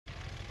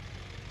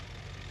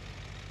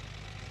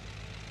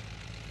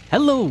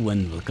Hello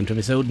and welcome to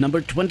episode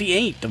number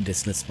 28 of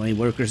this Let's Play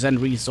Workers and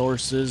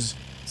Resources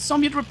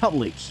Soviet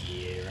Republic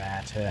here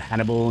at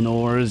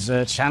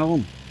HanniballNOR's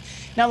channel.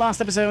 Now,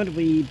 last episode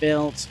we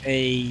built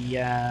a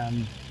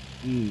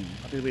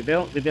what did we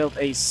build? We built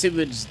a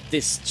sewage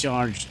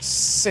discharge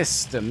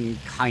system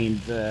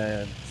kind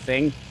of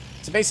thing.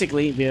 So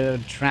basically, we're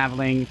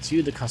traveling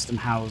to the custom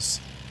house,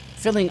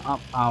 filling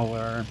up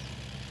our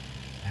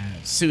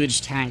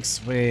sewage tanks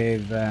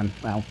with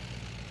well,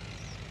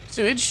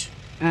 sewage,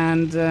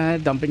 and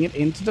dumping it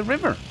into the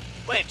river,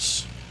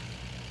 which,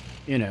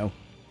 you know,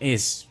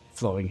 is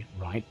flowing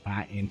right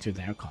back into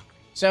their country.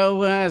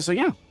 So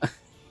yeah,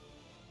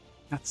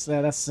 that's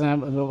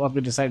what we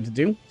decided to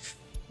do.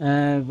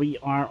 We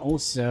are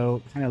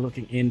also kind of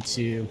looking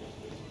into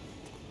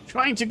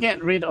trying to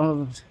get rid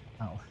of,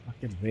 well,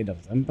 not get rid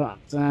of them, but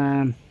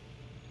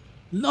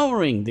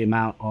lowering the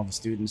amount of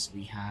students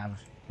we have,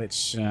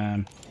 which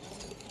there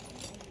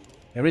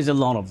is a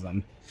lot of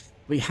them.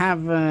 We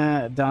have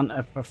done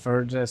a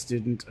preferred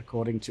student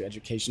according to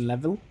education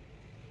level,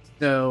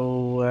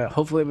 so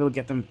hopefully we'll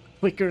get them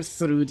quicker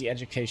through the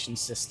education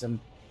system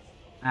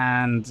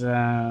and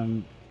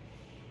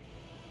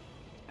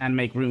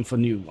make room for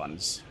new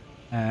ones.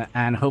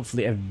 And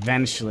hopefully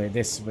eventually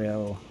this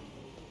will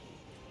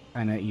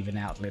kind of even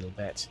out a little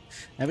bit.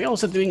 We're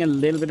also doing a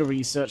little bit of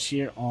research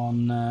here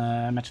on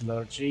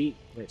metallurgy,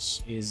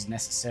 which is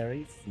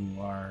necessary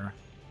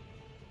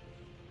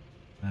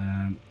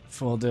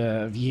for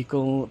the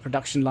vehicle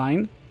production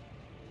line.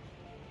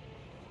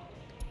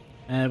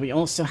 We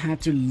also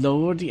had to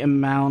lower the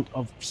amount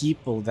of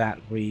people that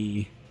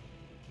we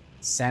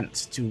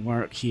sent to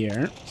work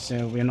here,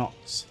 so we're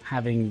not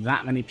having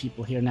that many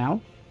people here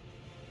now.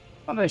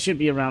 But there should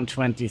be around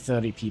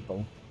 20-30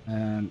 people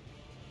in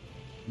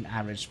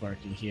average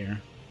working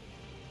here.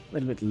 A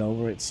little bit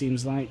lower, it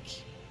seems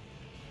like.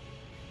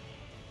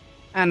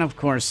 And of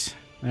course,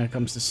 there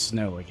comes the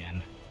snow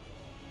again.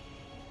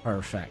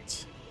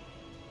 Perfect.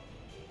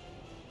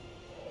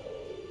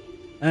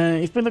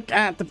 If we look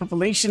at the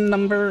population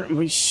number,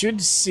 we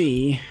should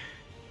see...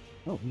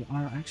 Oh, we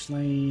are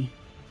actually...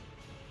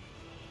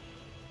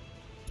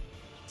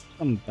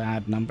 some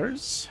bad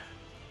numbers.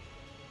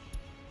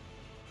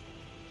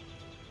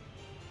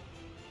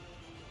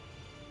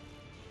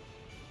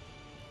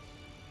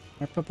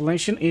 Our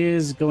population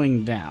is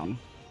going down.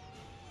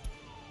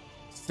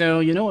 So,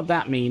 you know what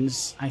that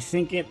means? I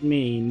think it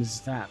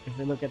means that if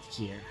we look at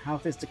here,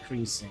 health is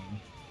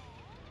decreasing.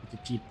 The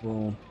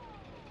people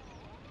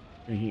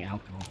drinking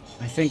alcohol.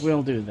 I think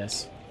we'll do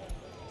this.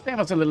 Save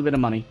us a little bit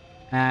of money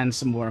and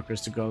some workers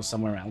to go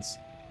somewhere else.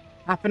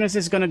 Happiness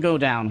is going to go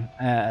down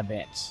a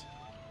bit.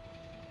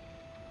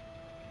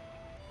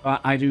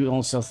 But I do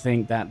also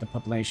think that the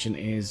population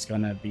is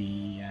going to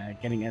be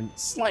getting a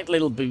slight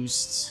little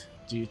boost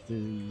due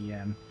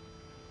to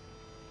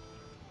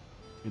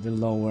the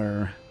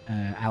lower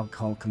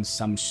alcohol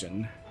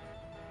consumption.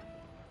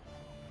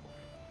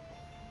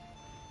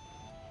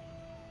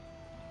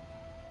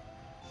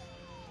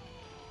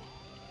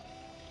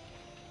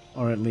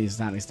 Or at least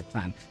that is the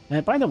plan.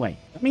 By the way,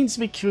 that means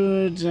we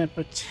could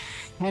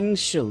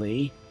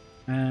potentially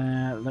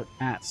look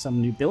at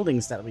some new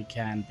buildings that we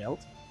can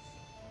build.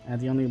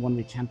 The only one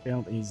we can't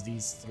build is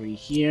these three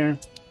here.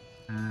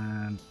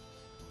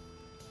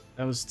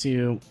 Those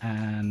two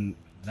and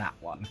that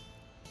one.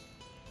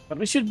 But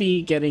we should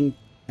be getting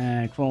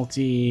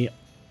quality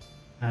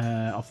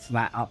of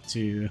that up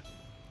to,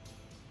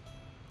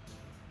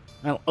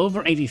 well,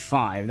 over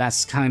 85.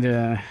 That's kind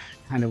of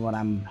what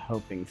I'm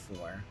hoping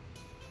for.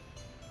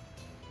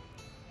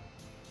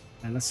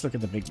 And let's look at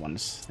the big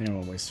ones. They're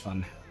always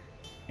fun.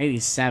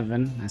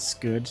 87, that's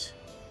good.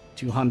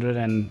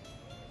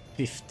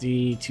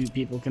 252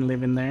 people can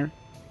live in there.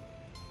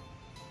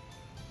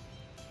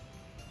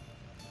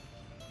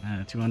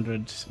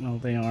 200, well,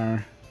 they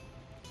are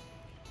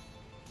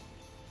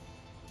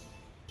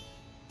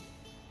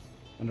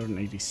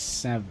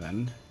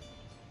 187.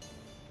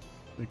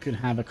 We could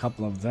have a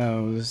couple of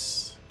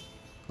those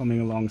coming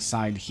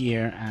alongside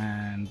here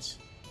and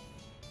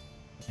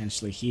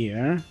potentially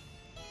here.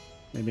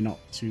 Maybe not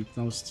too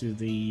close to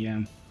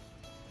the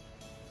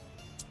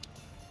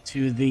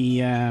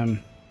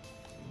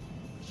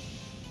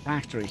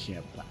factory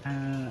here, but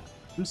I'm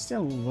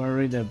still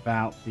worried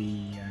about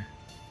the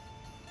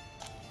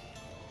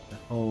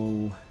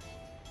whole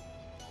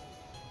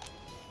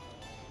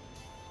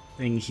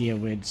thing here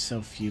with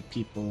so few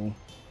people.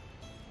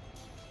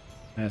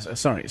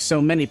 Sorry,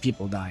 so many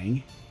people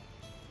dying,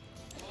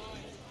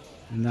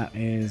 and that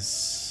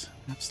is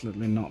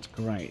absolutely not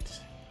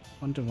great.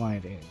 Wonder why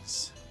it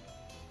is.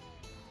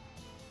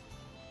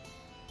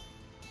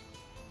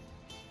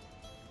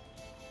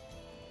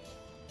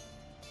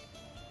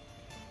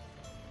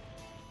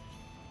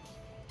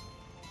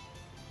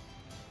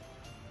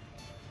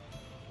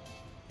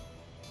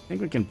 I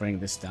think we can bring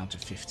this down to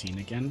 15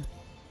 again.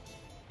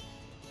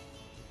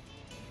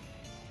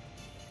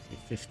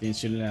 15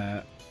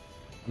 should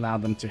allow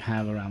them to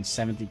have around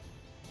 70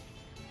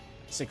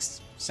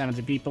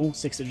 people,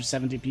 60 to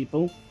 70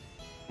 people.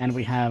 And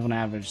we have on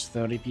average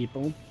 30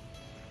 people.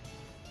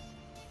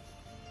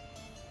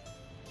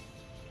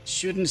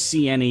 shouldn't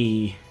see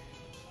any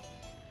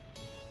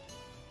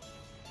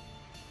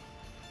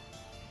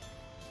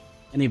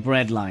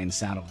bread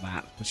lines out of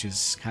that, which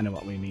is kind of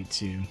what we need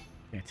to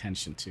pay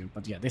attention to.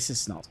 But yeah, this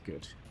is not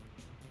good.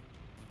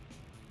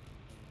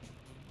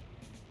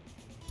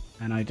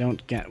 And I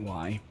don't get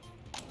why.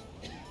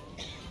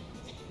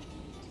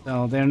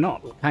 So they're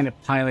not kind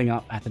of piling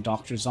up at the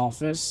doctor's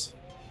office.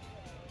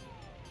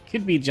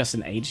 Could be just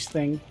an age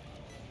thing.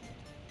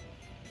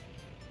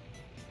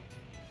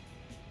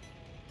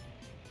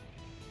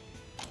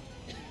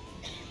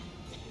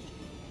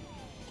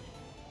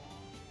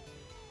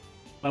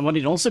 But what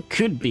it also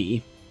could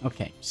be...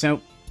 Okay,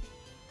 so...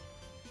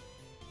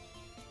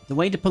 the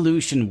way the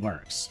pollution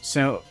works.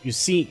 So you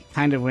see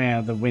kind of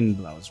where the wind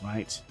blows,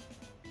 right?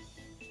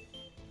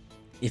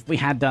 If we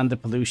had done the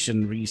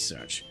pollution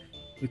research,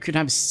 we could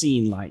have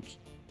seen, like,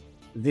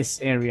 this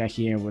area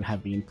here would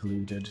have been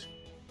polluted.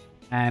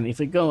 And if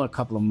we go a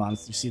couple of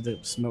months, you see the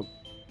smoke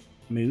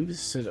moves,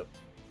 so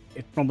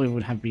it probably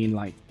would have been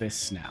like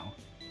this now.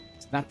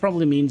 So that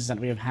probably means that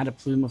we have had a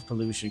plume of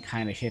pollution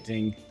kind of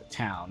hitting the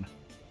town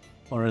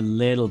for a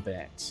little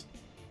bit,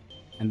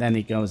 and then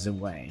it goes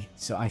away.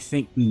 So I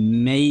think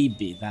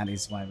maybe that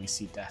is why we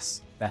see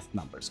death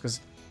numbers, because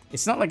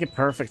it's not like a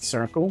perfect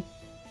circle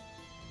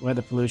where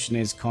the pollution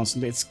is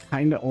constantly. It's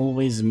kind of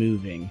always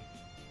moving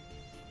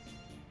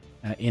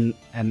in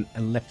an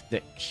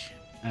elliptic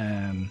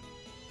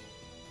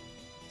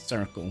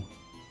circle.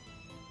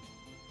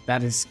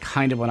 That is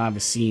kind of what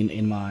I've seen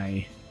in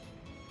my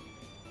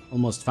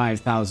almost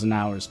 5,000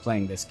 hours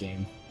playing this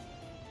game.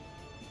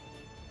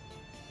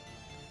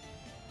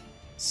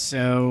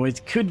 So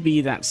it could be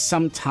that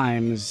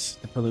sometimes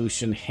the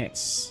pollution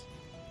hits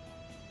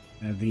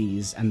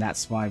these, and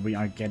that's why we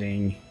are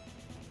getting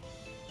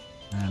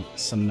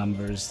some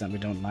numbers that we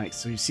don't like.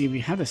 So you see we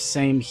have the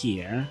same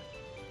here,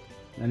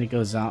 then it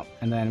goes up,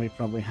 and then we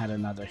probably had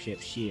another hit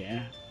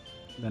here,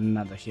 then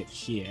another hit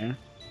here,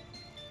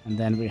 and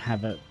then we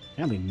have a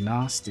fairly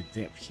nasty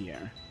dip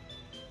here.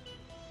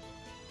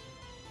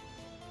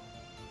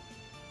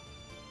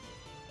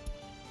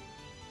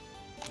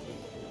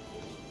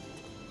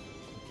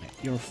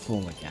 You're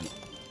full again.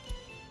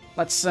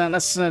 Let's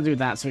do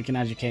that so we can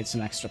educate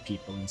some extra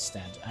people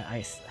instead.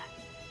 I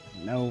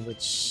don't know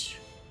which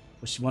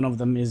one of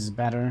them is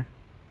better.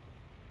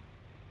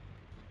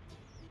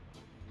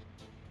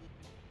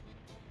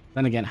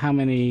 Then again, how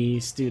many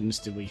students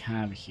do we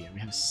have here? We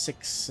have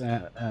 6,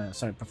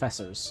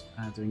 professors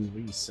doing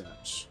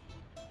research.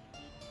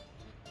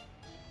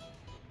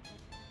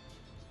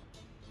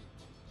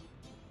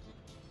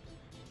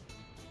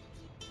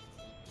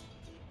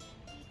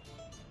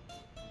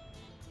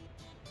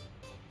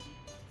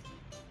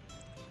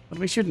 But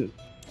we shouldn't...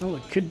 Oh,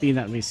 it could be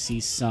that we see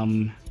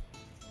some...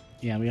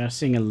 Yeah, we are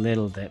seeing a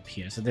little dip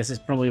here. So this is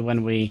probably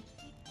when we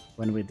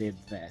did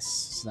this.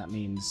 So that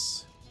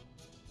means...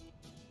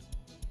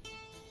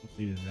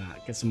 we'll do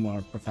that. Get some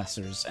more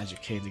professors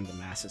educating the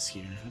masses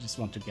here. I just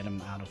want to get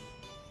them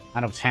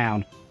out of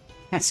town.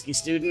 Pesky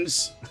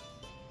students!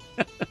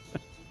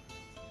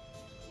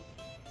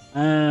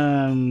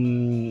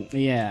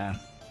 Yeah.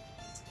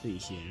 Let's see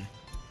here.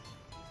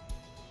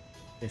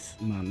 This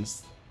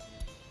month.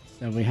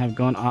 So we have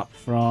gone up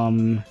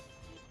from,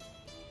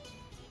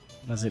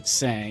 what does it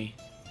say,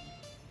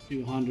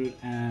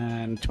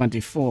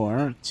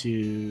 224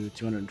 to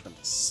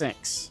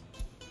 226.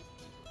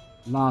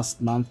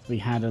 Last month we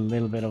had a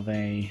little bit of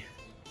a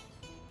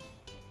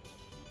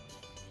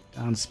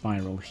down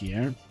spiral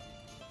here.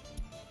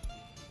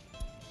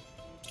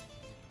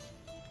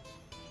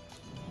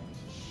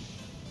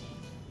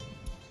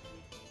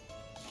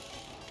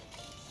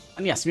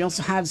 And yes, we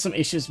also had some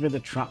issues with the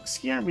trucks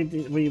here.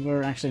 We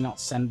were actually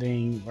not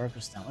sending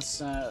workers down. Let's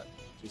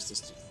reduce this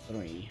to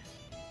 3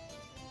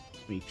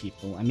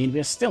 people. I mean,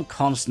 we're still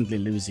constantly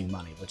losing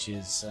money, which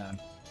is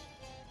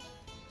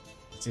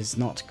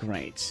not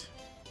great.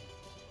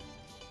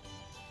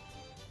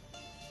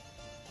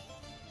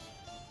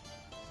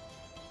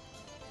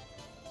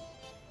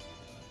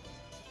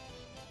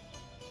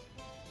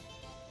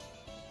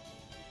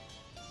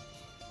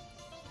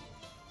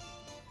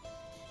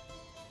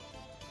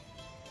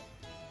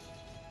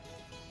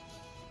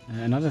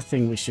 Another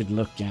thing we should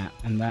look at,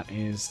 and that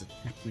is the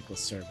technical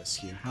service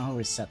here. How do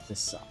we set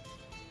this up?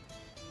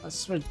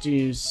 Let's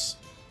reduce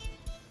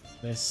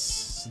this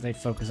so they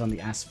focus on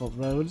the asphalt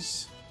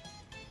roads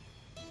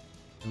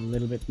a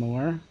little bit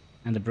more,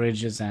 and the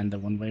bridges and the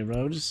one-way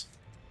roads.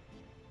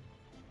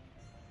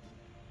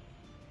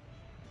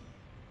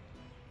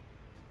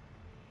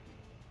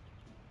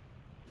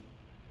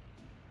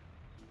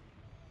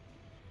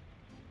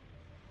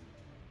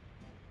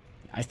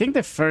 I think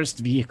the first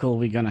vehicle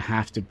we're gonna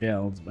have to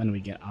build when we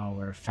get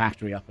our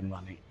factory up and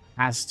running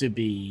has to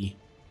be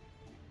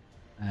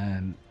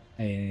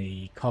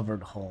a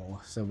covered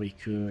hull, so we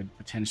could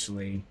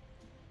potentially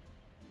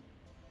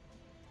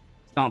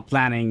start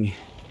planning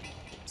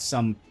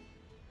some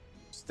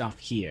stuff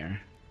here.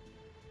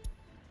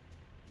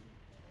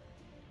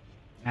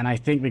 And I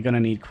think we're gonna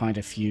need quite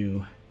a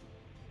few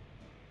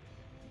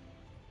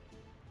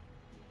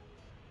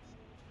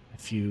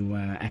few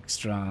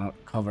extra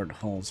covered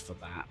holes for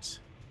that.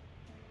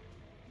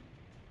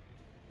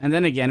 And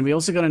then again, we're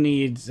also going to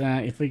need,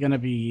 if we're going to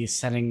be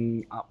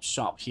setting up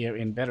shop here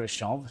in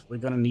Bereshov, we're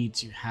going to need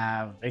to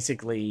have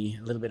basically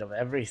a little bit of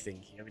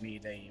everything here. We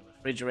need a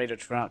refrigerator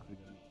truck, we're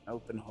going to need an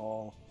open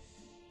hall,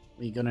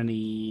 we're going to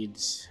need,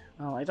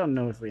 well, I don't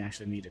know if we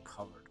actually need a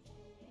covered.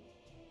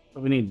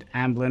 But we need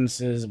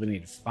ambulances, we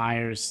need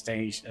fire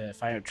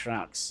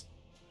trucks,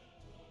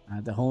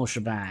 the whole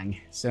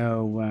shebang.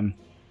 So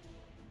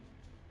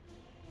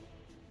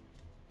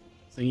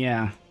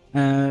yeah.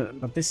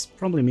 But this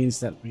probably means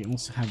that we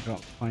also have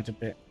dropped quite a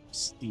bit of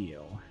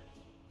steel.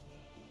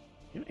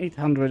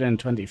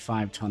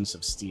 825 tons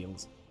of steel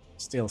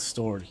still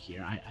stored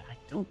here. I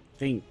don't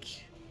think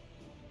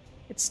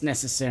it's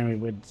necessary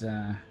with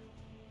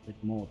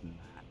more than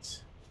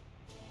that.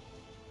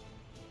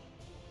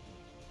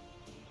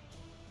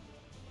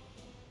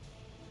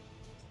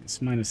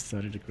 It's minus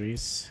 30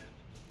 degrees.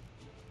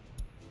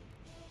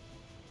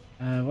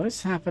 What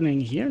is happening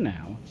here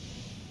now?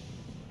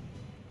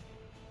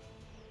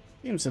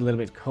 Seems a little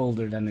bit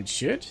colder than it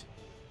should.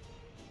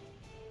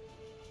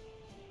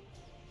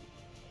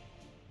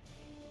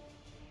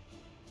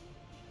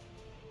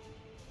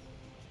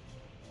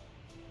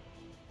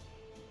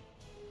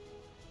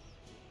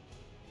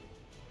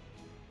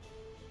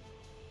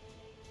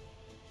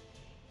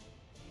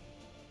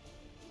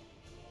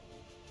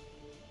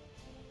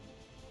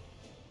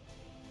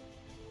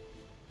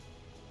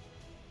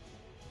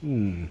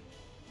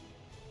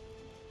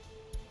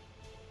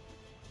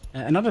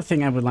 Another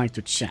thing I would like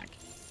to check.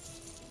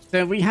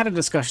 So we had a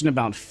discussion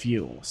about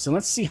fuel. So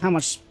let's see how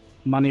much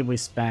money we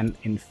spend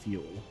in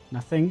fuel.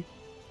 Nothing?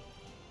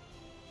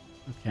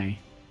 Okay.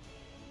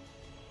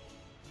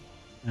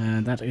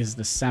 That is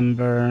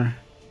December.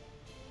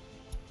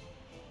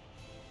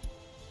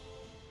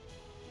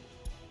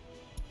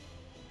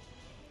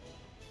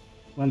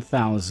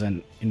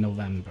 $1,000 in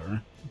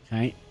November.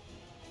 Okay.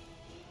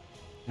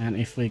 And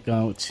if we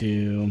go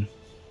to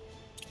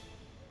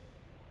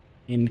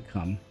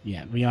income,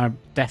 yeah, we are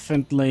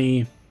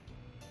definitely,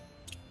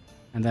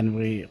 and then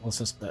we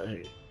also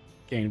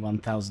gain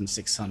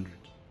 1,600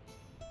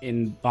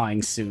 in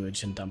buying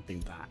sewage and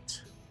dumping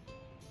that.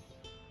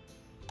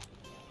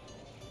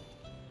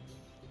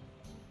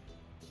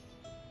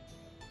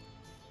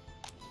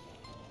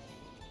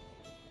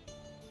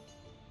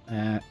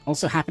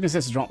 Also, happiness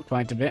has dropped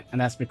quite a bit,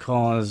 and that's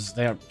because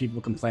there are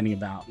people complaining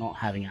about not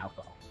having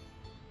alcohol.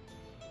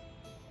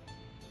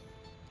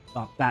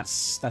 But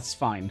that's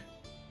fine.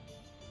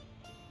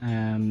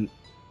 I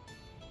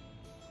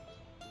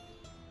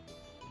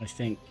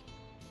think.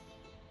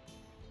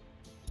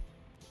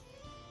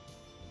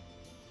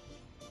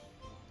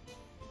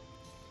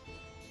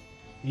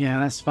 Yeah,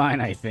 that's fine,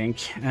 I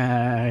think.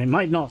 It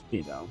might not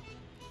be, though.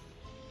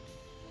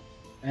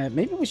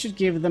 Maybe we should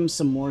give them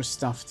some more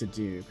stuff to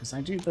do, because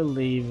I do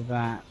believe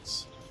that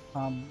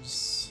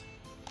pubs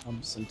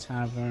and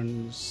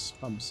taverns,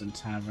 pubs and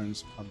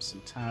taverns, pubs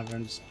and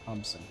taverns,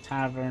 pubs and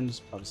taverns,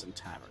 pubs and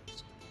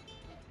taverns.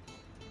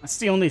 That's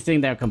the only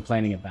thing they're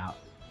complaining about.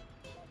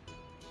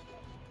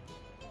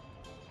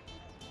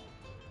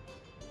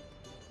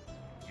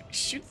 We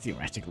should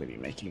theoretically be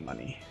making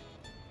money.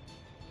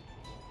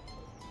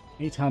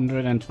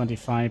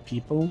 825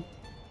 people.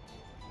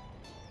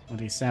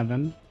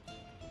 27.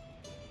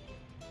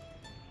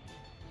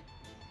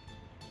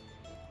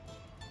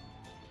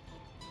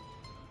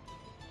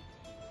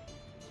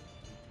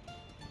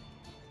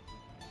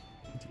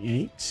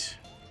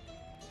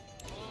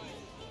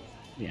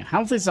 Yeah,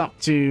 health is up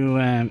to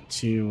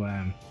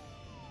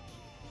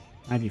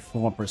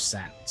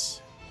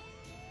 94%.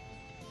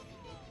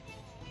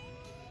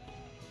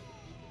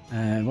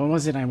 What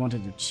was it I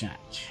wanted to check?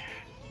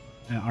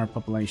 Our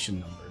population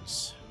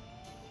numbers.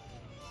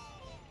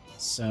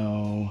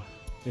 So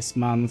this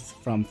month,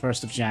 from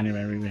 1st of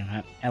January, we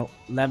had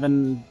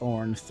 11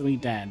 born, 3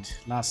 dead.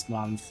 Last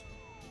month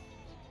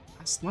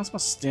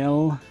was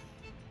still a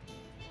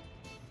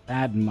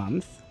bad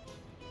month.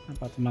 How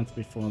about the month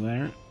before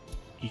there?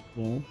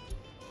 Equal.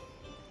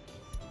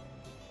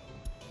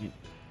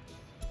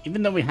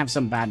 Even though we have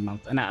some bad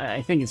months, and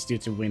I think it's due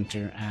to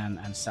winter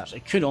and such.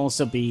 It could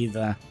also be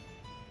the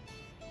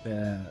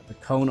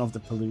cone of the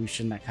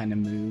pollution that kind of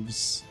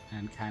moves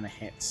and kind of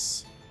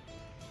hits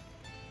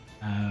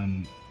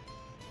some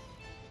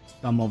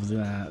of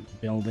the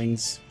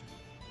buildings.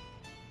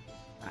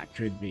 That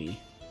could be.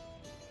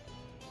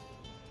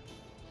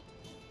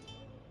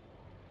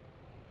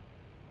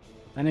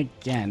 Then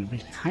again, we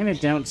kind of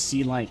don't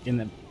see, like,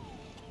 we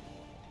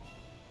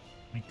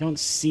don't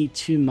see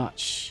too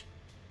much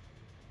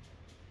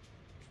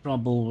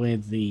trouble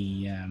with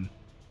the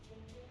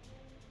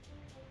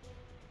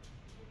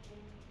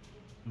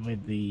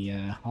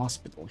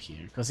hospital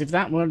here, because if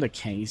that were the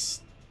case,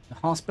 the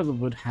hospital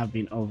would have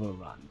been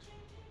overrun,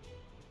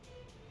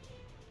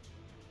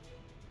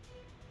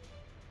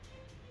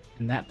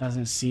 and that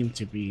doesn't seem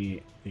to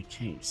be the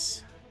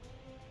case.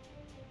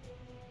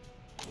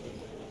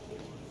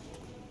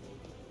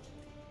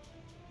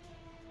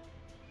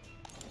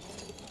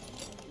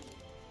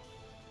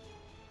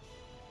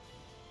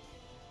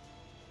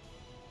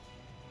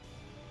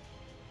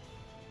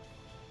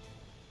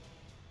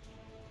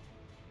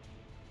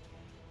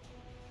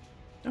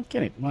 Don't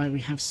get it. Why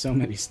we have so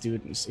many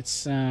students?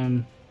 It's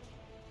a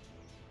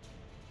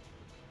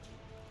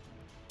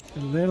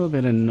little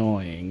bit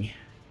annoying.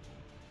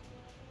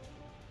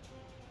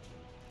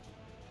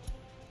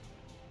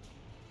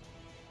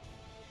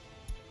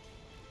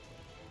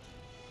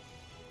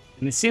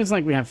 And it seems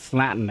like we have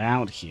flattened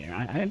out here.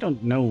 I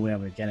don't know where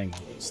we're getting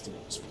all these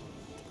students from.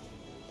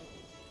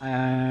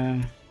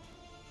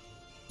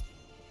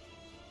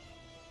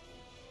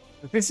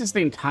 But this is the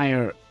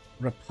entire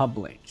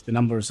Republic. The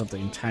numbers of the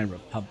entire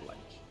Republic.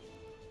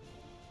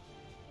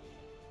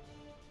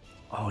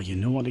 Oh, you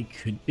know what it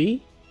could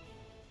be?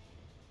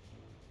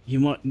 You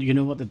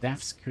know what the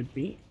deaths could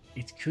be?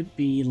 It could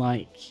be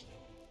like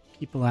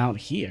people out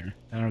here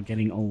that are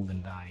getting old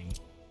and dying.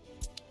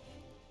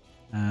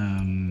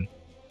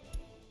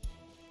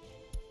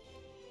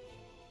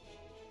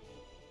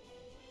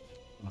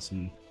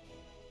 Some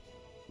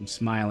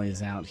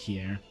smileys out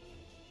here.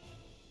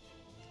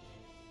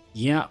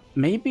 Yeah,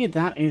 maybe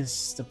that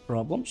is the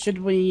problem.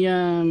 Should we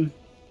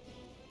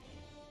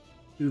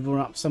hoover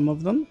up some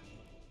of them?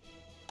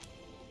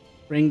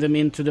 Bring them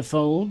into the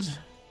fold?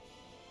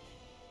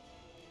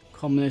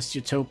 Communist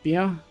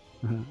utopia?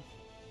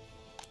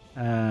 Yeah,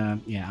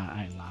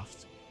 I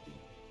laughed.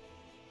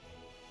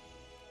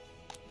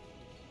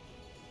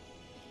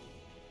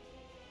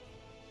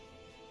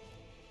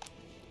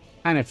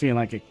 I kind of feel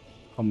like a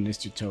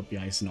communist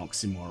utopia is an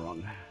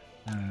oxymoron.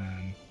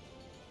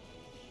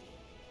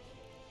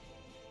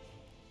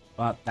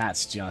 But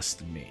that's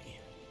just me.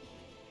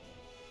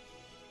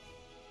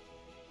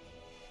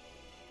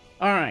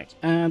 Alright,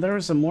 there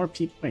are some more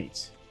people.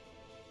 Wait.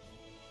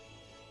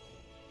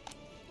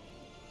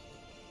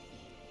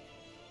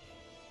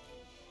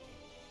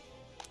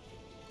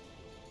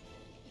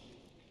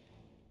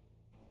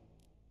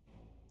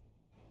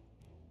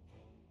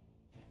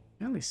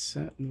 Fairly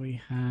certain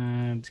we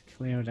had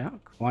cleared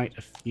out quite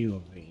a few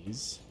of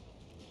these.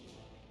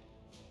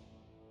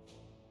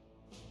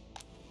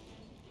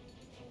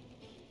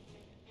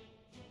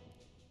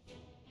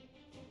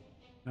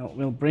 Well,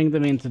 we'll bring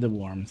them into the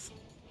warmth.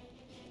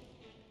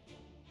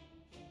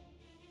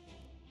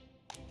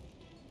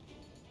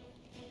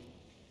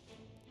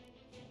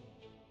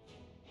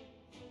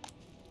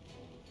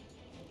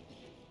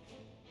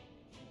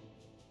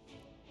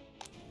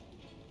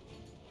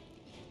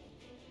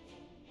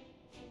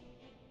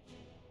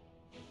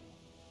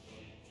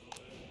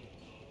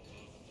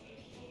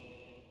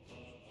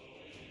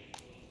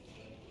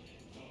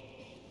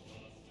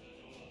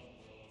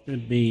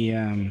 Should be,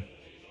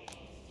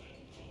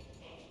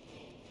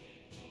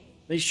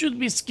 they should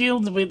be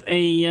skilled with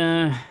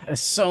a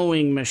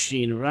sewing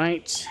machine,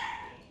 right?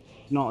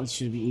 If not, it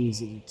should be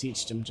easy to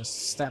teach them.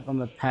 Just step on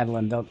the pedal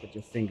and don't get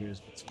your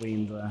fingers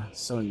between the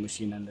sewing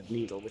machine and the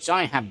needle, which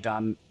I have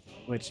done,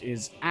 which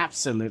is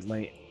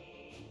absolutely...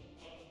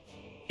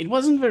 It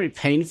wasn't very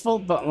painful,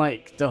 but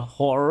like the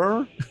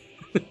horror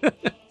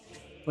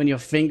when your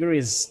finger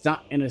is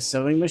stuck in a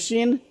sewing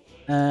machine,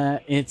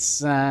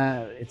 it's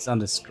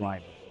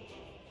undescribable.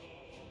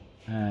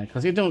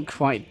 Because you don't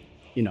quite,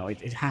 you know,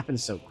 it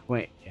happens so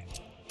quick.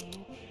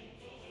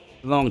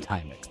 A long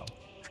time ago.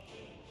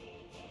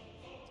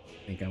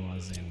 I think I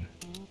was in,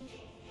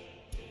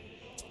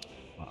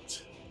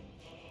 what?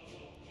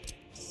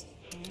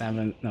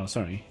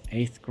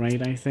 8th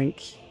grade, I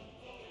think.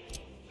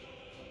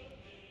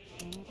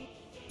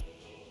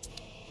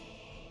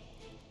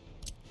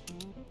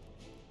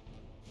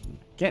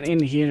 Get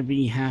in here,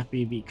 be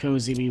happy, be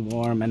cozy, be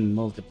warm, and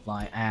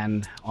multiply,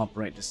 and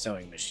operate the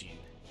sewing machine.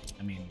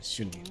 I mean, it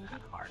shouldn't be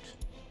that hard.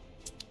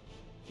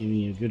 Give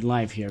me a good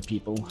life here,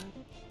 people.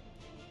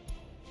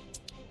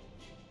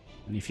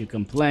 And if you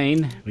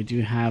complain, we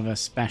do have a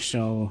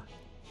special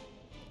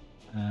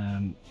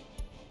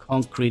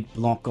concrete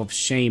block of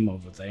shame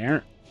over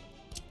there,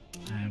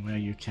 where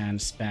you can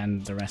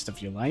spend the rest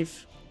of your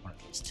life, or at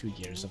least 2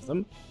 years of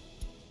them.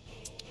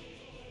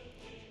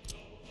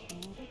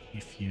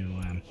 If you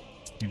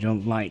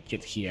don't like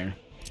it here.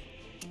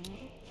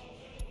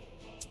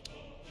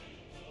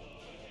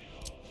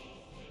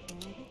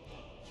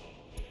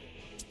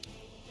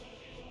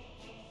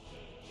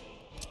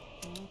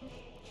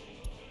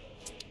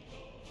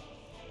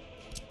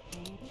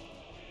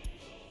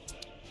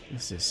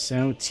 This is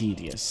so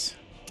tedious.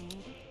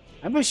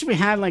 I wish we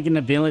had like an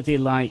ability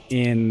like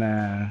in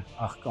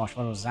oh gosh,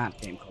 what was that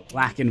game called?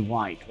 Black and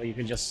White, where you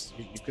can just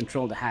you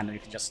control the hand and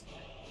you can just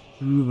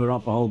hoover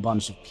up a whole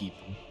bunch of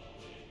people.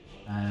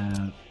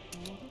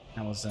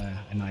 That was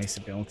a nice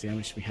ability. I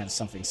wish we had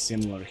something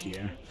similar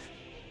here.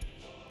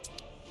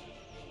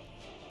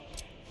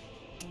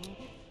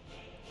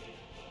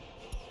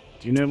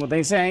 Do you know what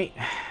they say?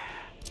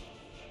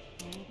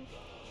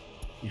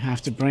 You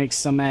have to break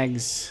some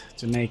eggs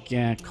to make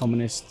a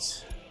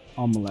communist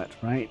omelette,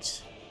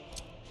 right?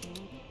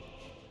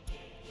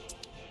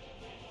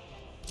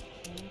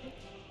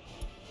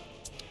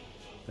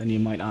 Then you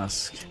might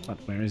ask, but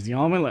where is the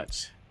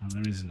omelette? Well,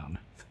 there is none.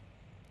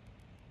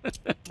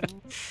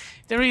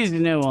 There is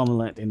no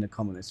omelette in the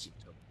communist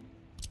utopia.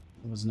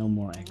 There was no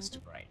more eggs to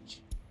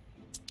break.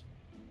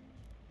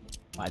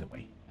 By the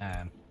way,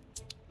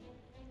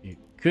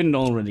 couldn't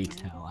already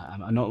tell,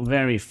 I'm not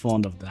very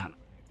fond of that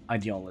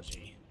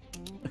ideology.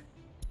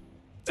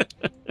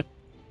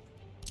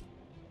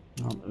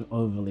 Not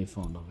overly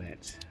fond of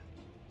it.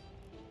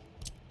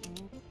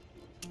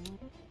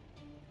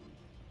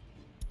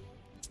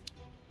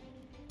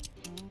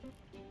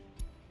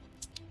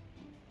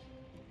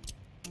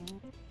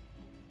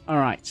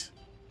 Alright.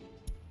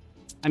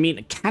 I mean,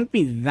 it can't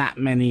be that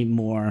many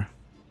more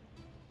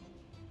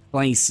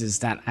places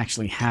that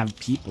actually have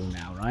people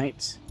now,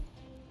 right?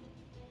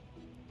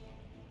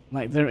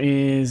 Like, there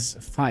is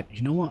 5.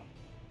 You know what?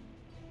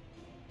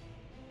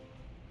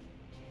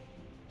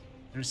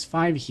 There's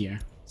 5 here.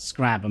 Let's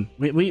grab them.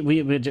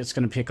 We're just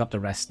going to pick up the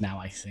rest now,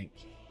 I think.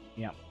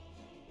 Yep.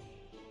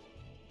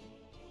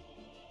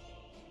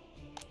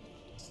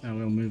 So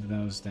we'll move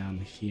those down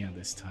here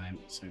this time,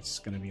 so it's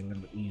going to be a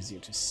little bit easier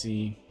to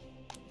see.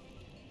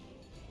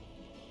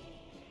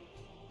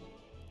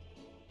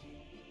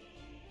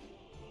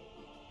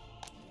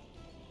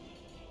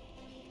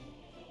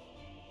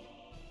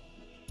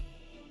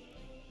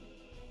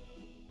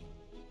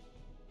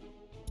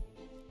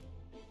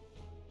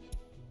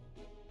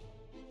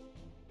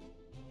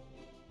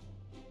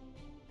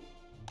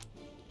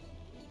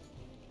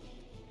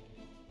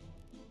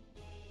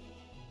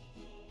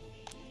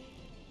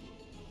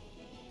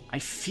 I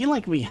feel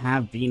like we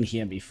have been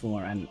here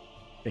before and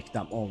picked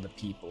up all the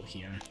people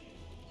here.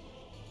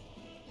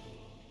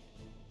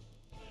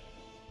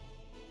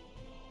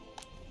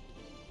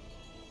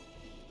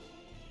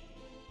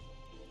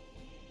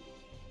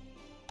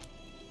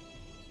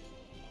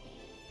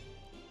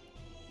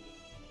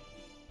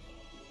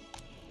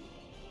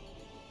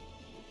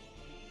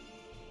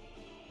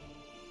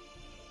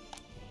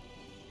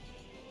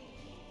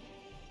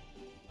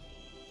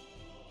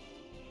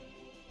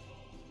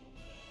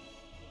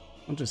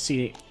 I want to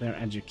see their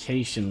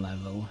education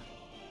level.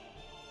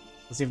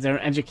 Because if their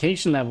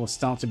education levels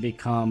start to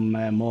become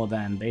more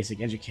than basic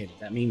educated,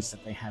 that means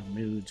that they have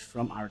moved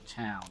from our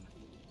town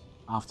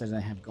after they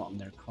have gotten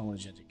their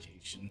college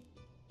education.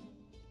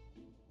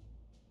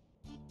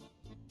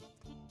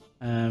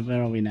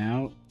 Where are we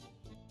now?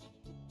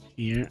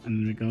 Here, and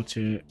then we go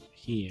to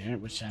here,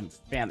 which I'm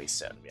fairly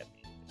certain we have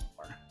been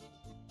before.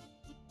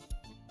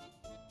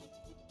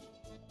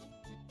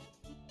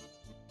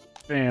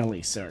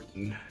 Fairly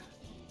certain.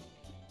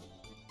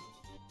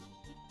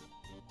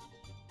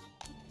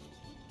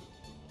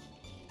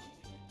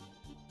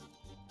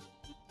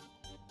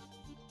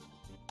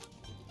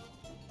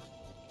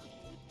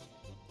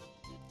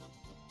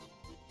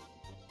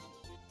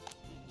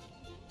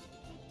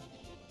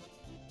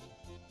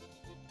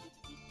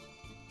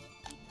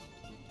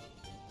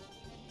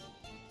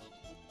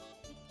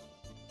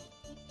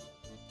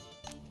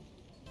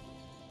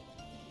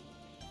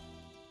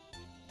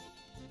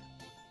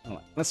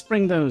 Let's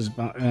bring those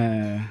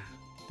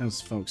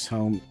folks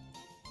home.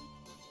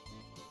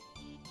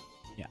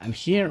 Yeah, and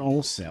here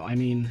also, I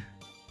mean...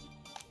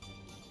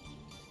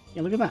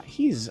 Yeah, look at that.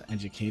 He's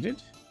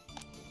educated.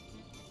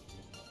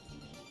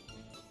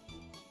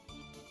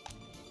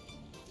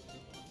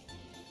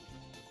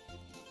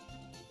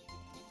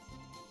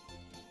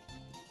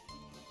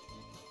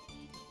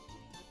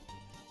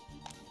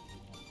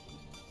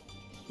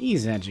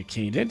 He's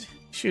educated.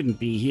 Shouldn't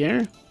be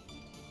here.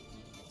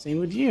 Same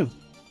with you.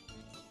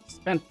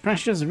 Spent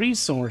precious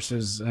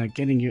resources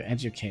getting you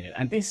educated.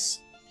 And this,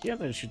 here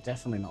there should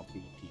definitely not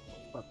be people,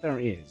 but there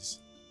is.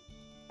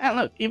 And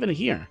look, even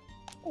here.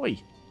 Oi.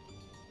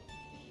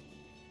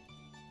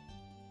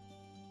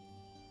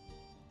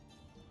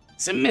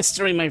 It's a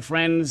mystery, my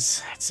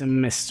friends. It's a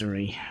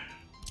mystery.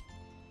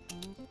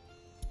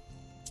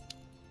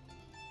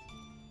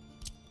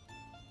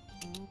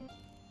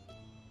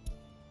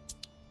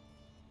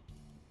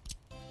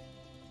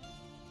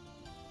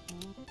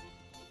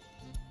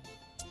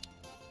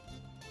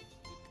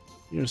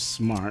 You're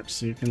smart,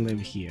 so you can live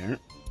here.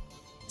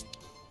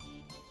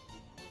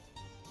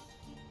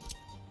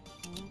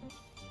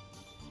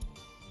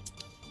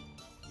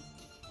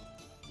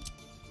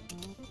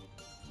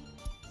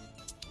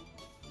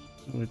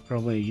 Well,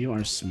 probably you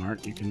are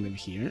smart, you can live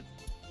here.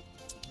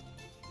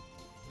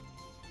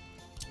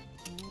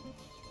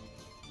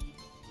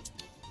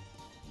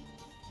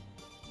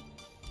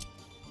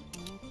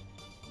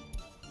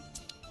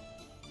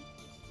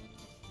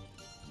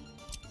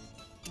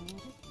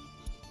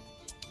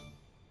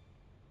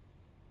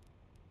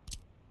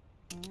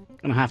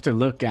 Gonna have to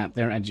look at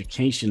their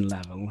education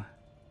level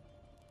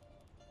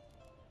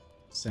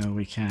so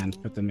we can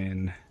put them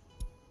in,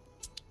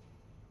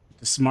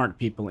 the smart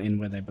people in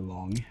where they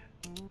belong.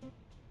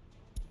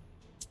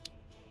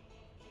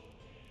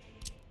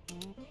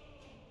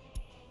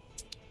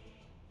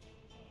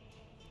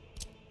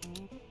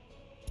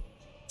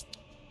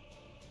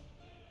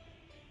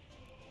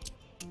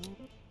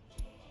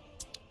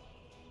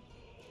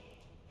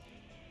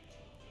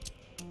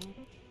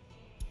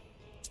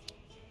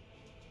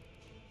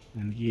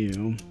 And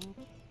you.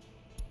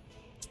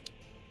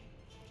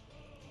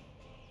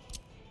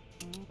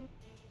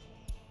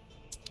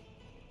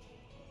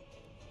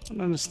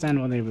 don't understand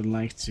why they would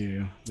like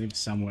to live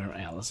somewhere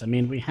else. I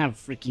mean, we have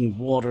freaking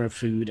water,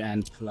 food,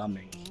 and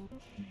plumbing.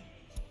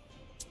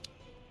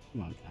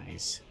 Come on,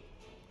 guys.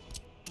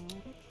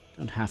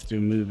 Don't have to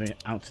move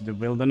it out to the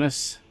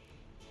wilderness.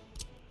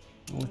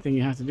 The only thing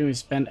you have to do is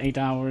spend 8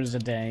 hours a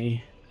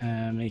day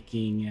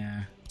making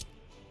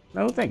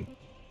clothing.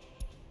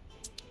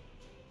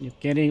 You're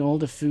getting all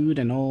the food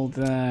and all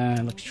the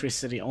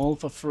electricity all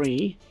for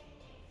free.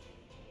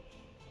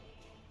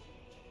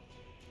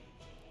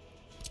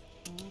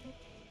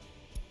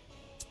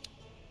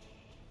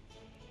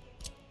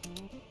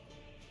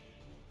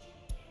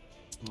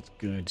 Not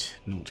good,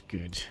 not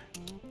good.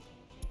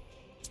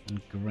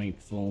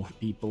 Ungrateful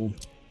people.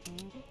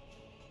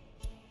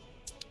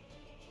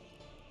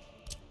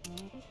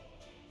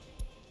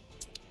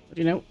 But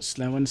you know,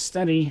 slow and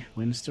steady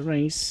wins the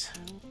race.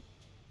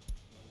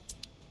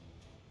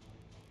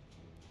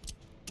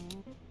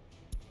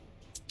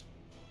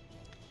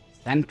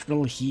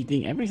 Central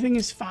heating, everything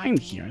is fine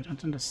here. I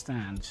don't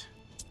understand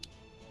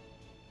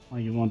why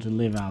you want to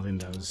live out in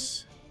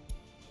those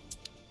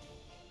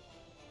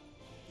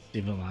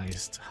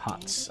civilized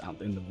huts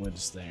out in the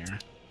woods there.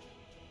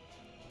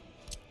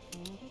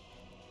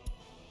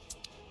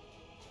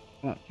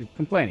 Well, you're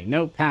complaining.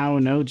 No power,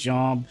 no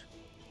job.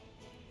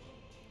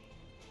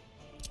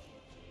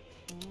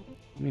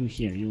 I mean,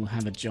 here, you'll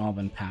have a job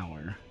and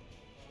power.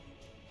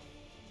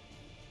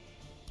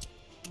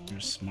 You're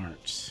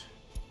smart.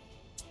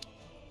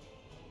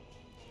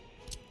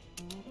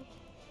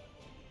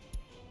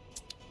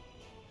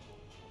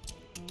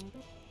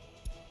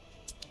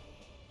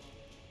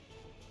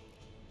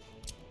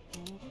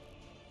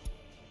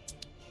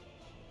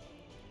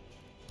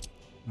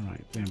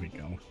 Alright, there we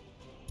go.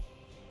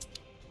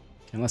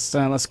 Okay,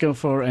 let's go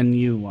for a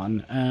new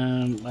one.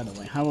 By the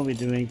way, how are we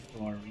doing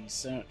for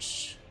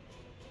research?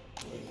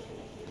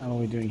 How are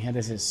we doing here?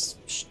 This is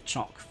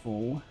chock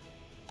full.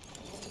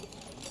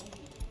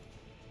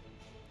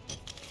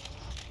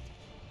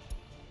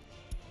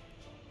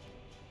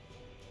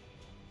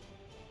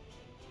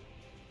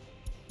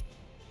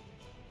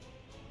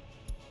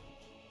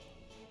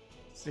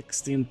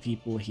 $16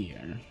 people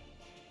here.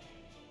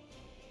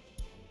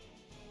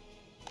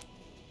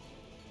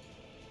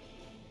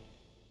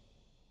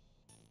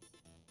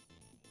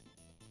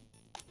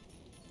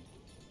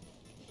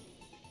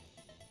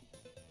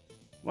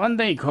 One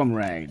day,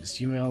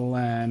 comrades, you will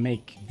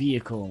make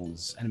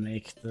vehicles and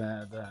make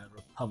the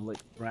Republic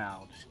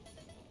proud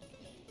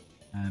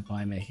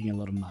by making a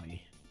lot of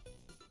money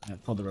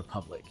for the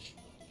Republic.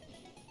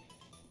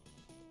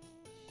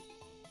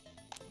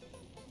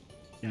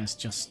 You guys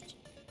just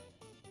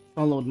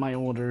followed my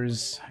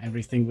orders,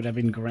 everything would have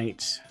been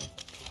great.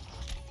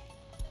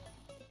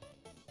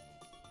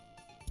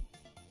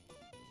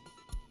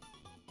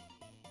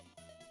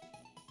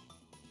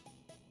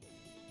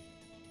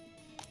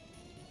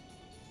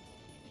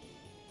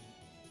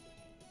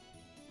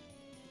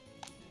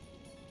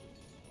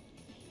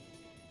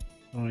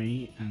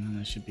 Three, and then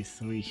there should be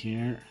 3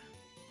 here.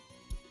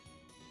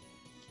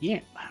 Yeah,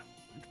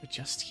 aren't we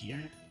just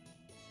here?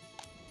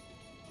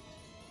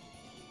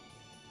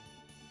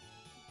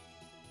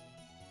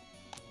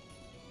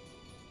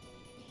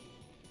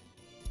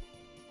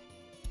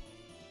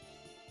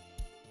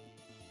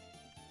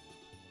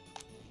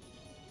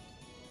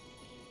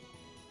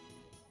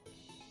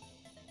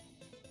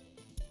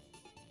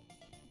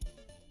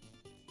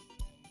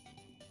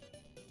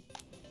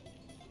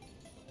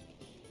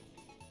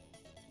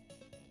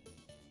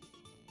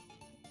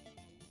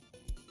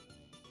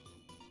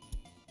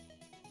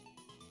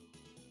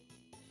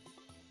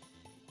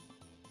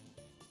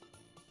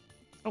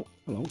 Oh,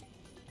 hello.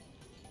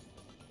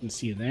 Can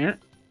see you there.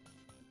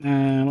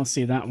 Let's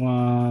see, that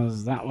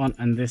was that one,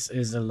 and this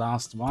is the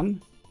last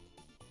one.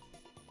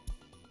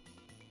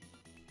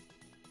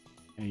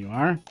 There you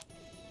are.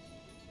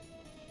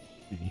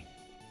 Okay.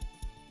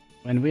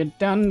 When we're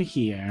done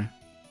here,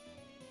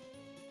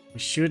 we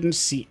shouldn't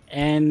see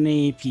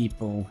any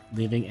people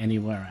living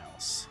anywhere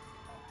else.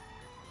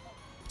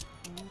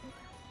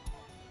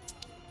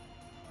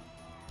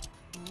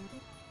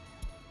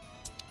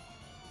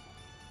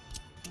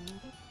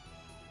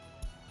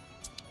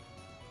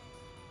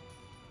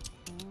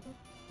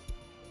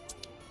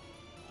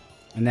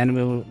 And then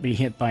we'll be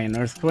hit by an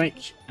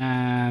earthquake,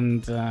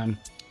 and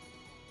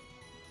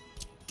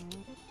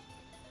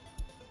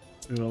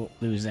we will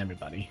lose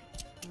everybody.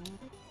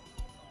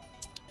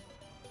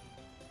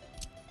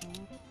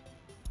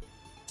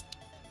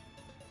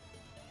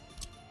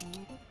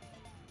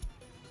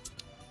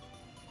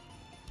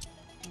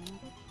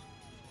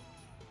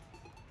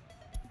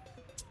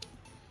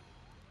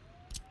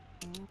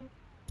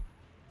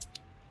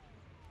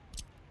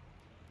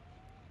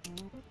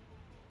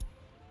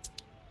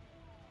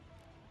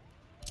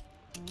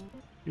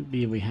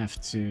 Maybe we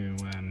have to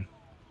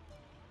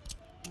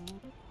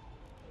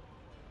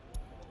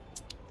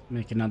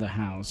make another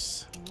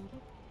house.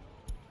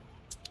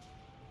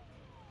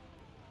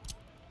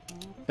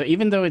 So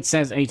even though it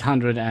says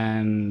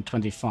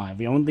 825,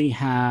 we only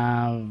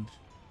have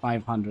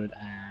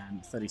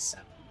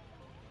 537.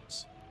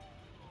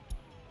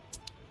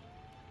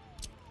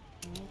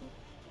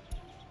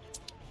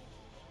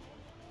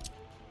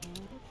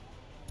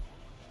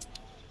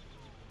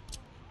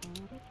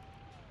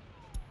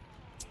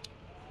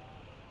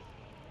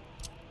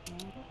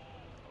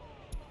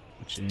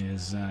 which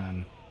is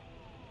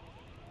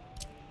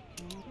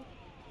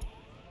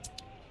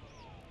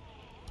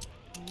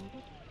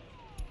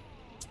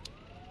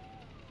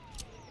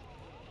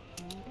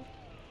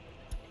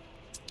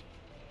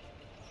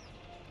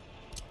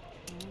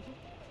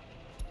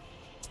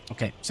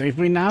okay, so if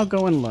we now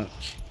go and look,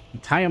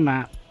 entire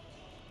map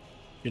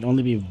should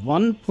only be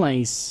one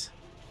place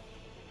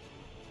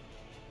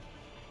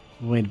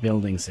with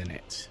buildings in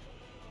it.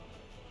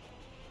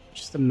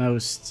 Which is the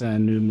most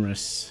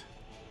numerous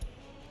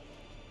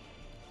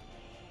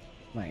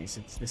place.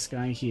 It's this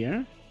guy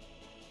here.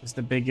 It's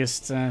the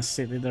biggest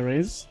city there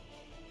is.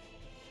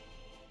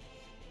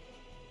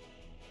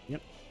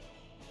 Yep.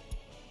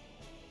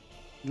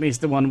 At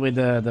least the one with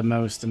the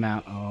most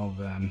amount of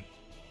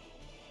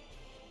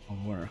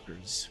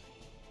workers.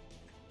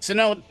 So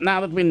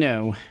now that we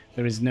know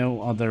there is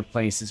no other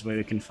places where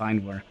we can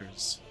find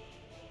workers,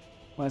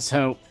 let's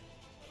hope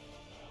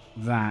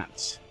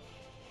that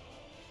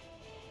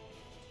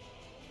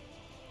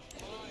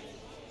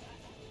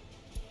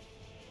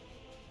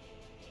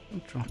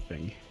I'm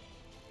dropping.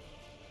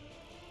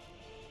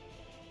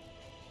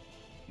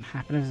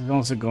 Happiness is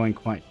also going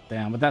quite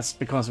down, but that's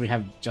because we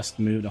have just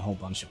moved a whole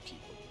bunch of people,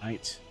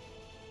 right?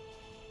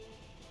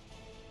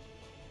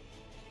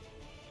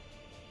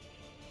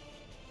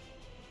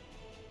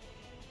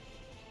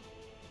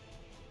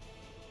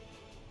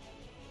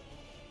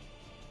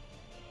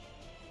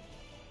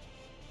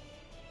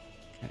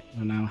 Okay,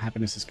 well now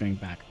happiness is going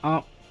back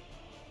up.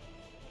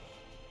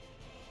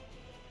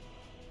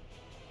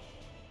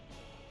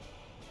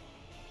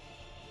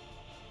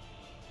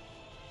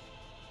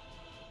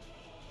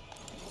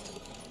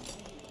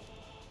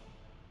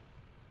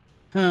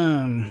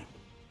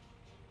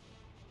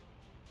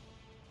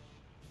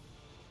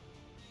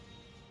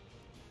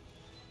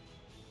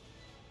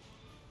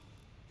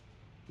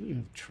 You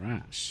have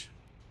trash.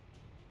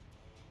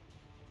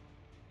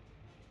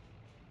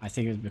 I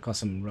think it's because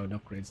some road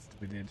upgrades that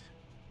we did.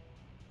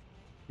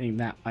 I think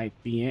that might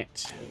be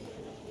it.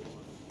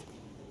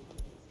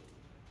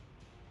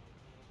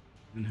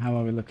 And how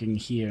are we looking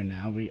here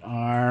now? We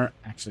are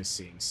actually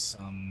seeing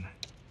some...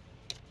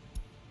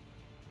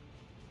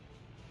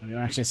 We are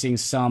actually seeing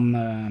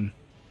some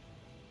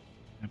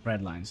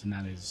bread lines, and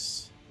that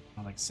is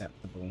not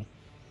acceptable.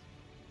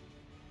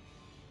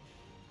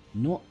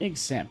 Not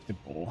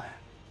acceptable.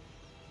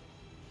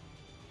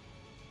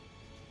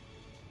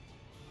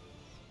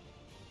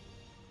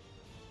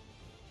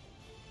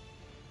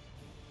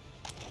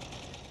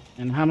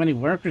 And how many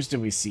workers do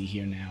we see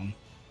here now?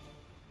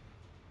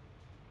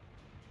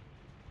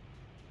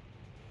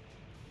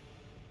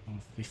 Oh,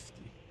 50.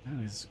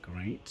 That is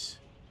great.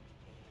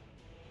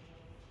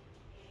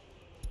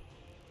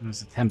 How's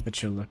the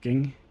temperature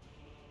looking?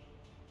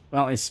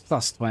 Well, it's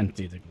plus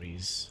 20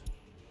 degrees.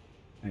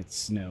 It's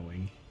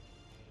snowing.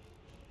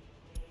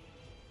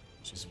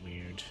 Which is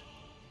weird.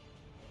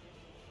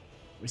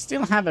 We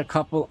still have a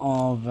couple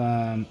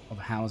of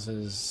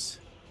houses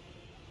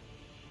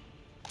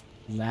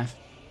left.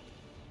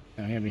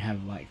 Oh, here we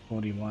have like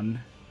 41.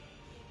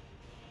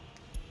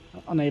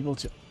 Not unable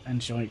to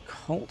enjoy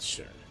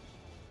culture.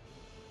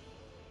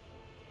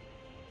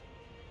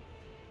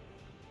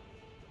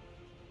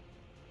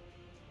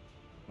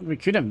 What we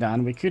could have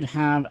done, we could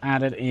have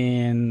added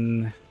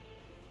in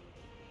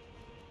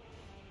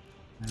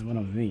one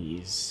of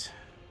these.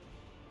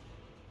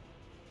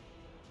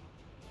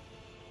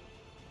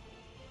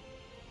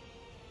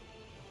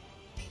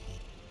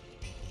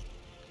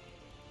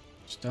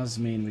 Which does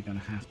mean we're going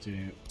to have to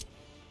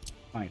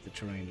fight the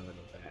terrain a little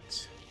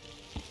bit.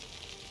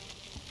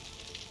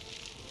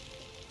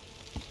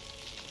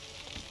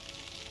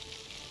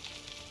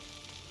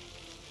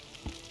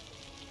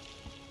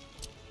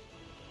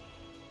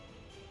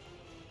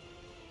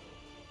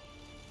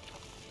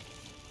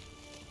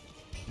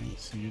 Okay,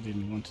 so you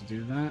didn't want to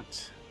do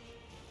that.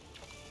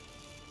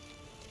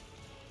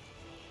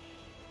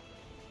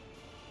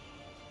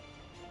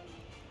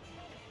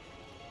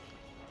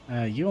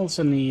 You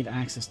also need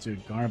access to a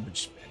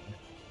garbage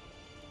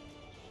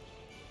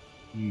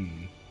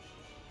bin.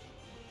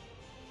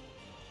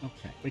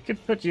 Okay, we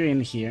could put you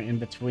in here, in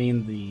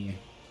between the...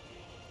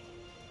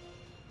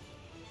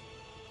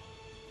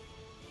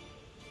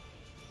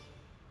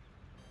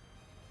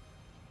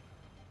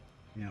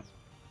 Yep.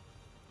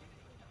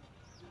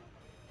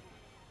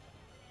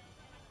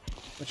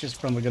 Which is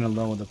probably going to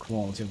lower the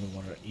quality of the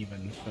water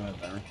even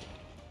further.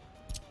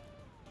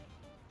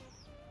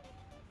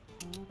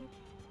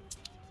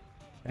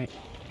 Okay.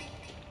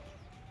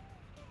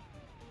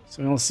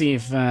 So we'll see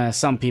if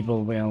some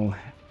people will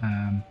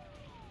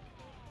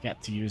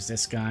get to use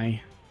this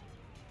guy.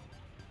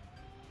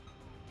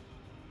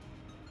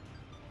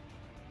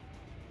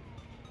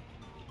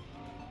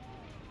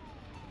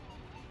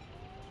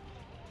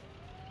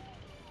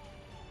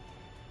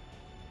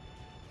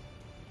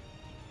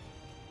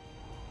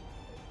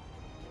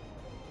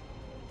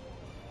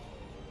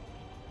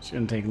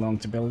 Shouldn't take long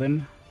to build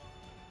him.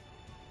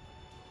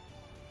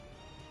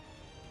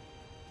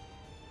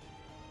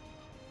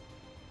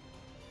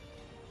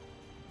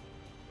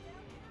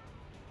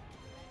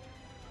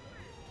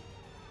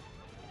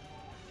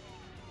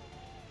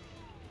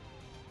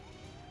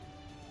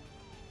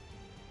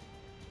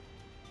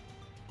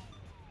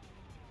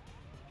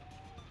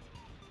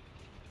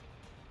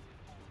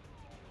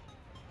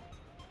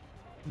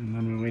 And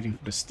then we're waiting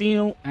for the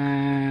steel,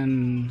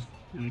 and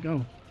there we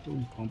go.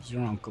 Boom, Bob's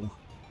your uncle.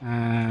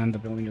 And the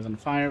building is on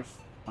fire.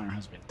 Fire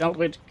has been dealt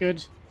with.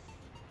 Good.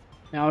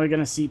 Now we're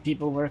gonna see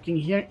people working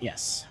here.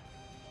 Yes.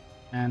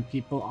 And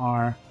people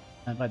are...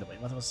 by the way,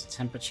 what was the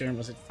temperature?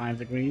 Was it 5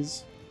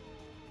 degrees?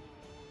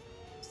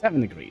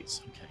 7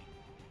 degrees. Okay.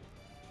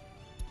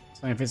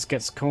 So if it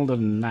gets colder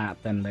than that,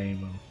 then they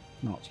will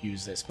not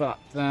use this. But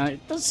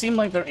it does seem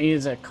like there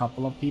is a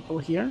couple of people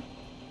here.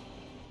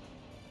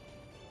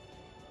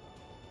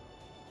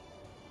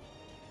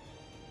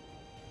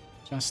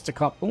 Just a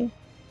couple.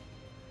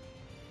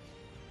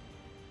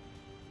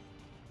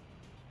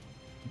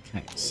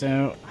 Okay,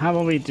 so how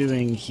are we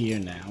doing here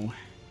now?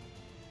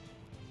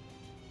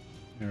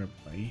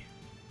 Everybody.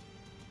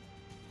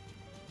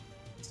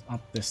 Let's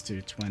up this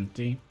to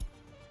 20.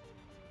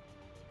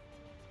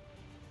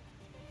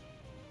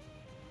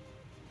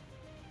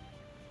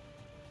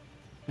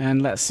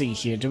 And let's see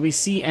here. Do we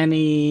see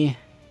any...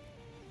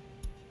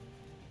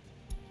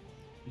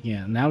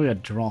 Yeah, now we are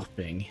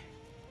dropping.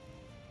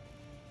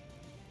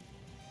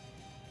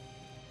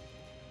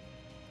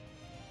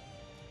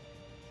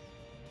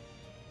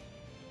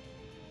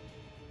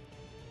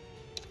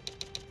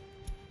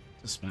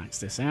 Just max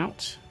this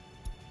out.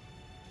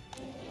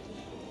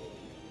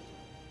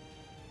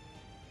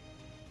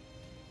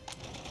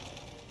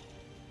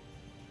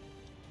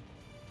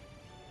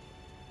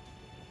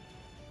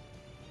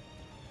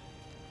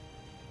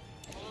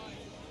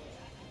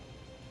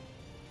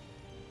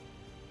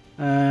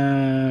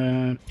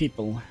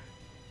 People.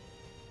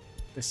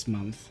 This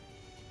month.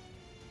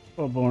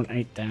 4 born,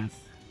 8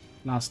 death.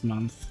 Last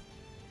month.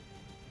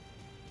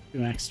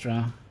 2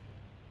 extra.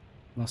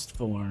 Lost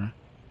 4.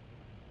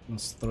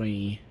 Lost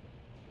 3.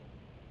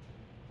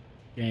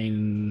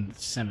 Gain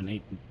 7,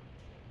 8,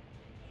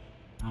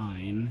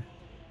 9.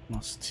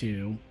 Lost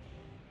 2.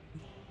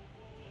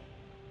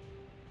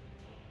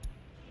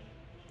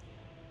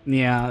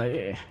 Yeah,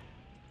 I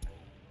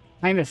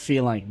kind of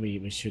feel like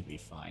we should be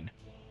fine.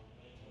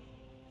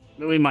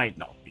 But we might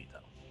not be,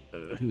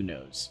 though. Who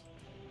knows?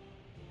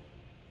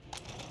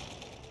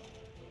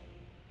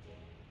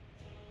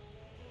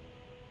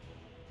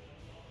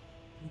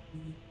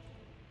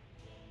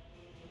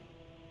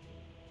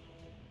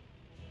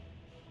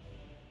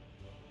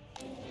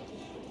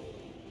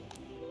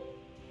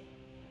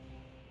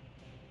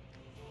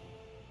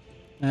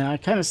 I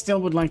kind of still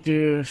would like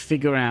to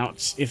figure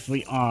out if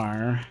we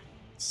are...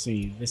 Let's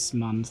see, this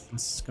month.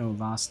 Let's go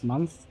last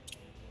month. Do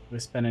we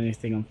spend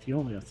anything on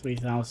fuel? We have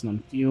 3,000 on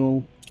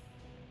fuel.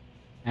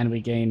 And we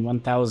gain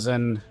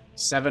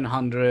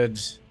 1,700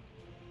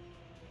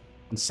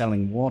 on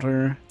selling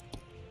water.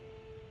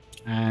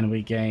 And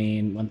we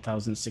gain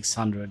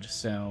 1,600,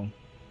 so...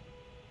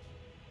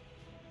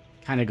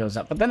 kind of goes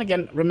up. But then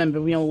again,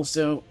 remember, we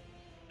also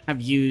have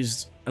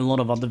used a lot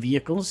of other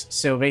vehicles.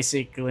 So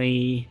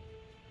basically...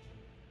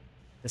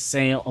 the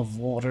sale of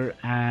water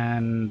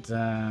and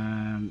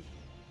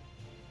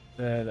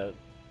the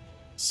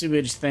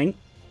sewage thing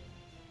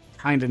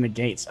kind of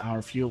negates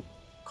our fuel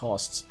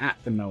costs at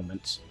the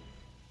moment.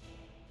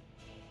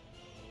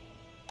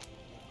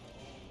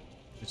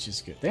 Which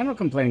is good. They're not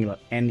complaining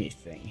about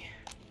anything.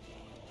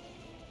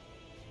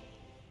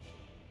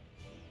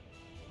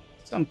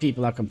 Some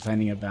people are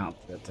complaining about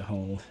the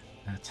whole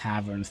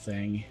tavern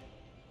thing.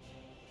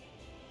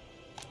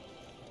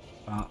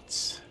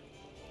 But...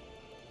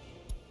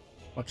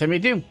 what can we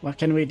do? What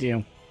can we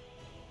do?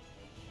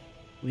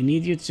 We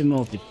need you to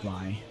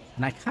multiply.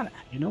 And I kind of,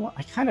 you know what?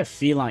 I kind of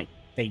feel like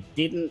they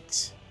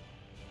didn't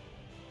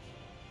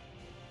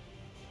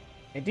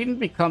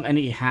become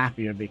any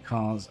happier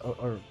because,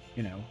 or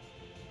you know,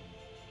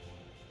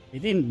 they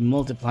didn't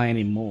multiply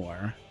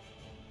anymore.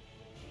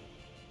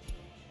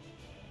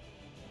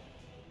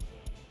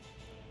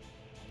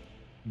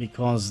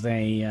 Because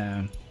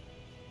they,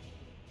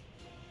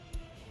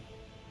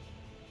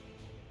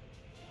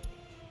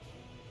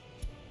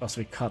 plus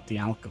we cut the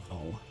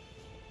alcohol.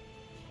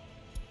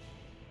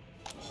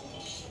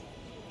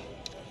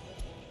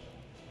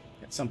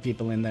 Get some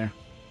people in there.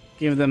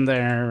 Give them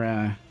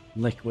their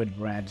liquid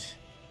bread.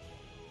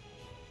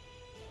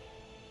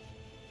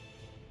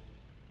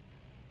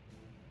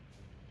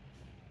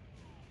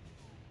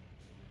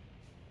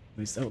 At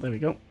least, oh, there we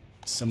go.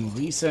 Some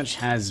research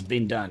has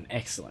been done.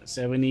 Excellent.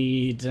 So we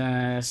need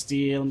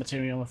steel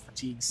material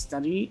fatigue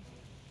study.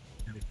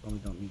 We probably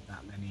don't need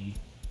that many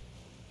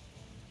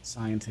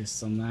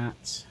scientists on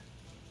that.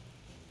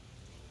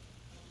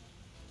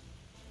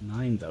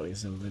 9 though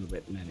is a little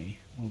bit many.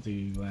 We'll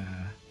do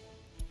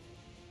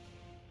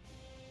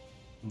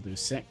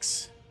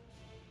 6.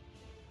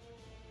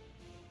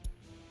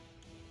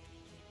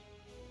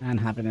 And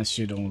happiness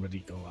should already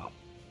go up.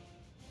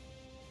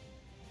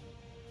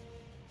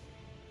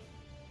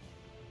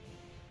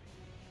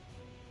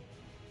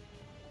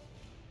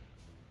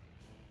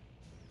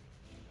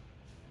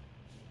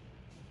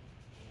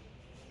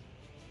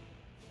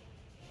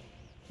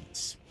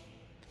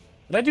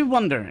 But I do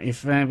wonder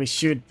if we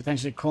should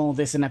potentially call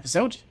this an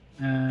episode.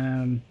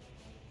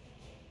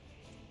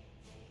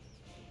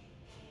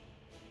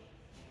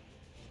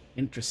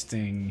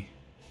 Interesting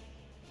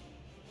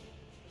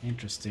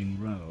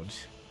road, to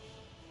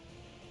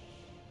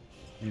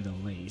say the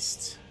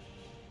least.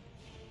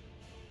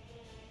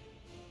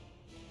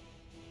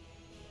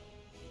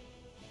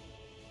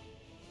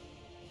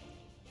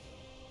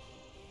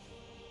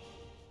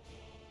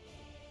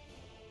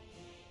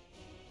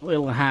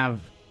 We'll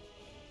have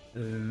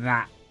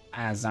that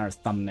as our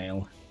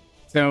thumbnail.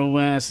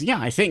 So, so yeah,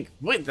 I think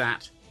with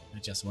that, I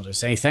just want to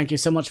say thank you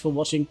so much for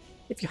watching.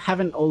 If you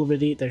haven't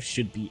already, there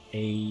should be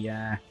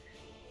a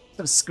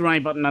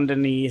subscribe button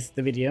underneath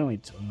the video.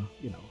 It,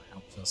 you know,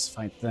 helps us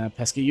fight the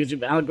pesky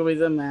YouTube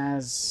algorithm,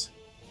 as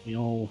we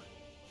all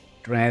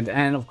dread.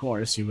 And of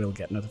course, you will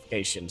get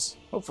notifications,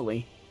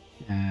 hopefully,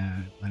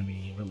 when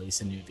we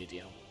release a new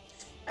video.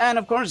 And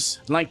of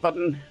course, like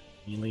button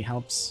really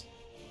helps,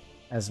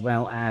 as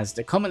well as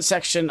the comment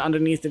section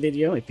underneath the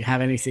video. If you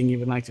have anything you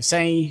would like to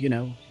say, you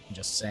know, you can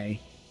just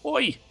say,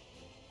 "Oi!"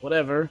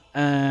 whatever,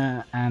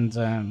 and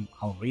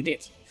I'll read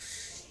it.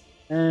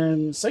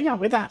 So yeah,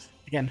 with that,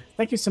 again,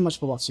 thank you so much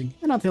for watching,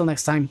 and until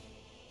next time,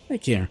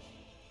 take care,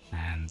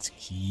 and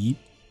keep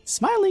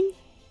smiling!